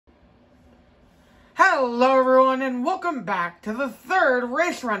Hello everyone and welcome back to the third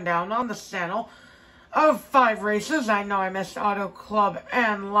race rundown on the channel of 5 races. I know I missed Auto Club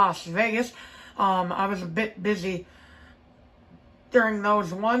and Las Vegas. I was a bit busy during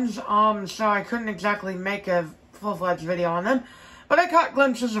those ones, so I couldn't exactly make a full-fledged video on them. But I caught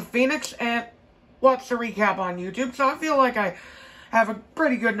glimpses of Phoenix and watched a recap on YouTube, so I feel like I have a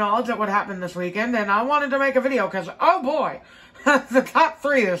pretty good knowledge of what happened this weekend, and I wanted to make a video because, oh boy, the top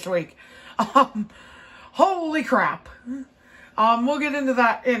 3 this week. Holy crap. We'll get into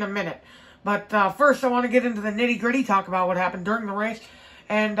that in a minute. But first I want to get into the nitty-gritty, talk about what happened during the race.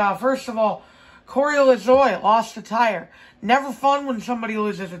 And first of all, Corey LaJoie lost a tire. Never fun when somebody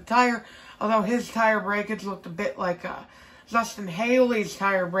loses a tire, although his tire breakage looked a bit like Justin Haley's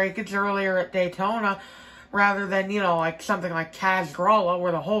tire breakage earlier at Daytona, rather than, you know, like something like Kaz Gralla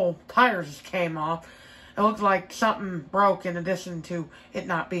where the whole tires just came off. It looked like something broke in addition to it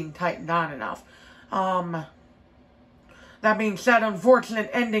not being tightened on enough. That being said, unfortunate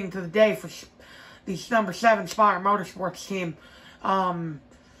ending to the day for the number 7 Spire Motorsports team.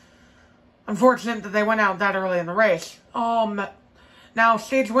 Unfortunate that they went out that early in the race. Now,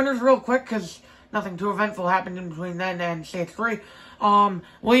 stage winners real quick, because nothing too eventful happened in between then and stage 3.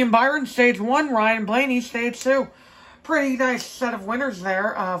 William Byron, stage 1. Ryan Blaney, stage 2. Pretty nice set of winners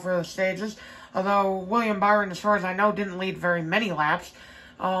there for the stages. Although William Byron, as far as I know, didn't lead very many laps.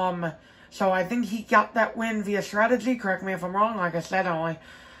 So I think he got that win via strategy. Correct me if I'm wrong. Like I said, I only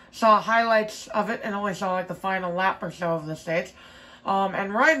saw highlights of it and only saw like the final lap or so of the stage.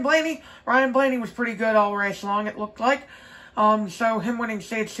 And Ryan Blaney was pretty good all race long, it looked like. So him winning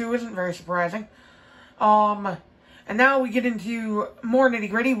stage 2 isn't very surprising. And now we get into more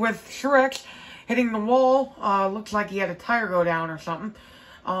nitty-gritty with Truex hitting the wall. Looks like he had a tire go down or something.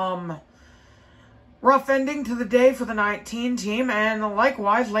 Rough ending to the day for the 19 team, and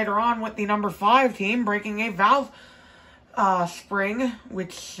likewise later on with the number 5 team breaking a valve spring,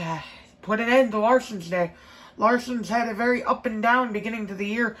 which put an end to Larson's day. Larson's had a very up and down beginning to the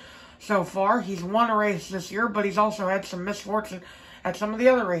year so far. He's won a race this year, but he's also had some misfortune at some of the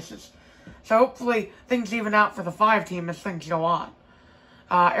other races. So hopefully things even out for the 5 team as things go on.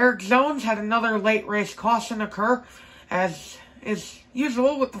 Eric Jones had another late race caution occur, as is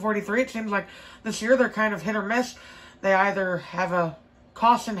usual with the 43. It seems like this year they're kind of hit or miss. They either have a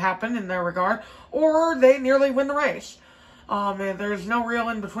caution happen in their regard, or they nearly win the race. And there's no real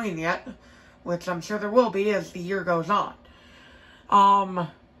in between yet, which I'm sure there will be as the year goes on.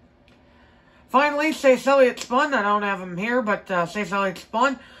 Finally, Chase Elliott spun. I don't have him here, but Chase Elliott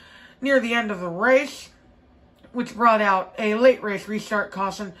spun near the end of the race, which brought out a late race restart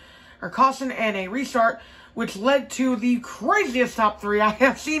caution and a restart, which led to the craziest top 3 I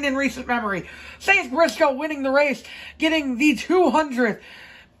have seen in recent memory. Chase Briscoe winning the race, getting the 200th,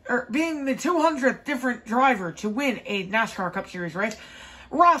 or being the 200th different driver to win a NASCAR Cup Series race.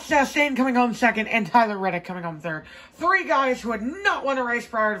 Ross Chastain coming home 2nd, and Tyler Reddick coming home 3rd. 3 guys who had not won a race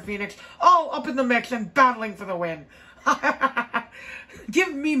prior to Phoenix, all up in the mix and battling for the win.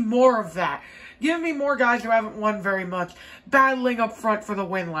 Give me more of that. Give me more guys who haven't won very much, battling up front for the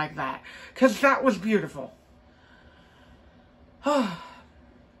win like that. Because that was beautiful.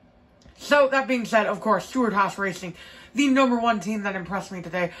 So, that being said, of course, Stewart-Haas Racing, the number 1 team that impressed me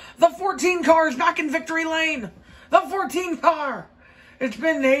today. The 14 car is back in victory lane! The 14 car! It's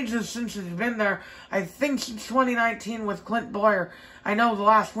been ages since it's been there. I think since 2019 with Clint Boyer. I know the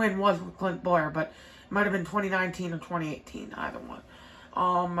last win was with Clint Boyer, but it might have been 2019 or 2018, either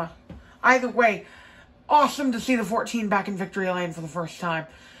one. Either way, awesome to see the 14 back in victory lane for the first time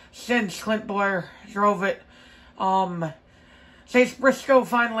since Clint Boyer drove it. Chase Briscoe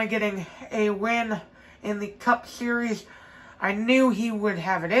finally getting a win in the Cup Series. I knew he would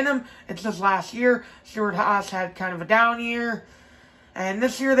have it in him. It's just last year. Stewart-Haas had kind of a down year. And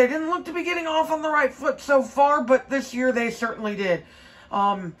this year they didn't look to be getting off on the right foot so far, but this year they certainly did.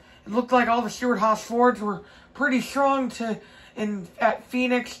 It looked like all the Stewart-Haas Fords were pretty strong at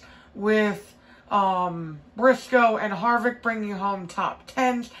Phoenix, with Briscoe and Harvick bringing home top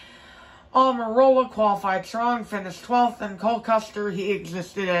 10s. Almirola qualified strong, finished 12th, and Cole Custer, he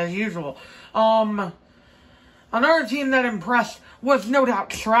existed as usual. Another team that impressed was no doubt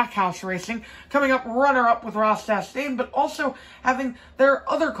Trackhouse Racing, coming up runner-up with Ross Chastain, but also having their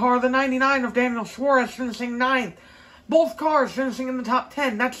other car, the 99 of Daniel Suarez, finishing 9th. Both cars finishing in the top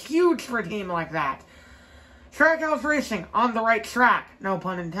 10. That's huge for a team like that. Trackhouse Racing on the right track, no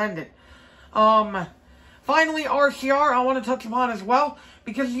pun intended. Finally, RCR, I want to touch upon as well,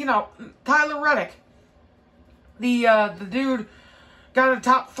 because, you know, Tyler Reddick, the dude got a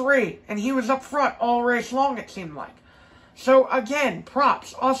top 3, and he was up front all race long, it seemed like. So, again,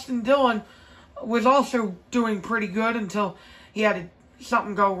 props. Austin Dillon was also doing pretty good until he had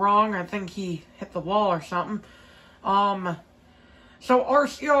something go wrong. I think he hit the wall or something. So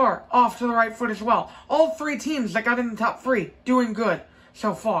RCR off to the right foot as well. All three teams that got in the top three doing good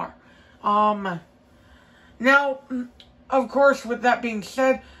so far. Now, of course, with that being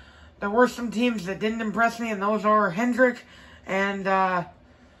said, there were some teams that didn't impress me, and those are Hendrick and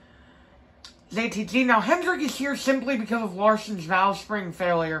ZTG. Now, Hendrick is here simply because of Larson's valve spring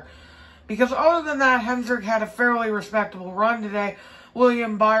failure. Because other than that, Hendrick had a fairly respectable run today.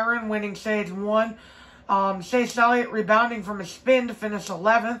 William Byron winning stage 1. Chase Elliott rebounding from a spin to finish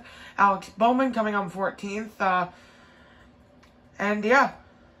 11th. Alex Bowman coming on 14th. And yeah.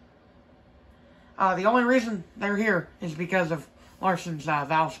 The only reason they're here is because of Larson's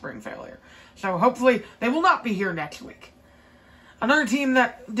valve spring failure. So hopefully they will not be here next week. Another team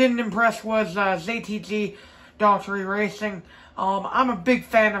that didn't impress was ZTG Daughtry Racing. I'm a big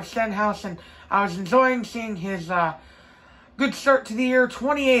fan of Stenhouse, and I was enjoying seeing his good start to the year,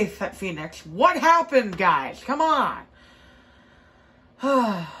 28th at Phoenix. What happened, guys? Come on.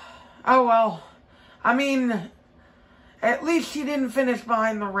 Oh, well. I mean, at least he didn't finish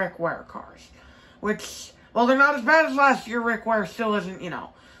behind the Rick Ware cars. Which, well, they're not as bad as last year. Rick Ware still isn't, you know,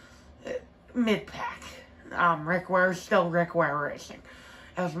 mid-pack. Rick Ware is still Rick Ware Racing.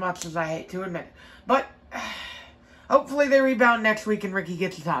 As much as I hate to admit it. But hopefully they rebound next week and Ricky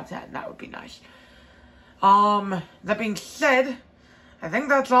gets a top 10. That would be nice. That being said, I think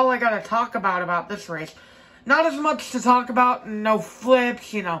that's all I gotta talk about this race. Not as much to talk about, no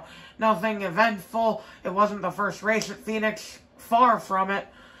flips, you know, nothing eventful. It wasn't the first race at Phoenix, far from it.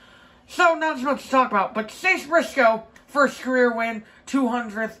 So, not as much to talk about, but Chase Briscoe, first career win,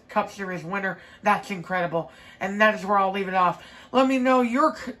 200th Cup Series winner. That's incredible, and that is where I'll leave it off. Let me know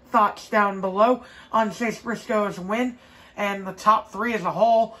your thoughts down below on Chase Briscoe's win and the top three as a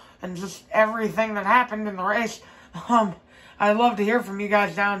whole, and just everything that happened in the race. I'd love to hear from you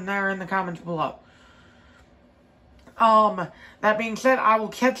guys down there in the comments below. That being said, I will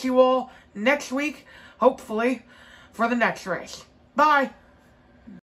catch you all next week, hopefully, for the next race. Bye!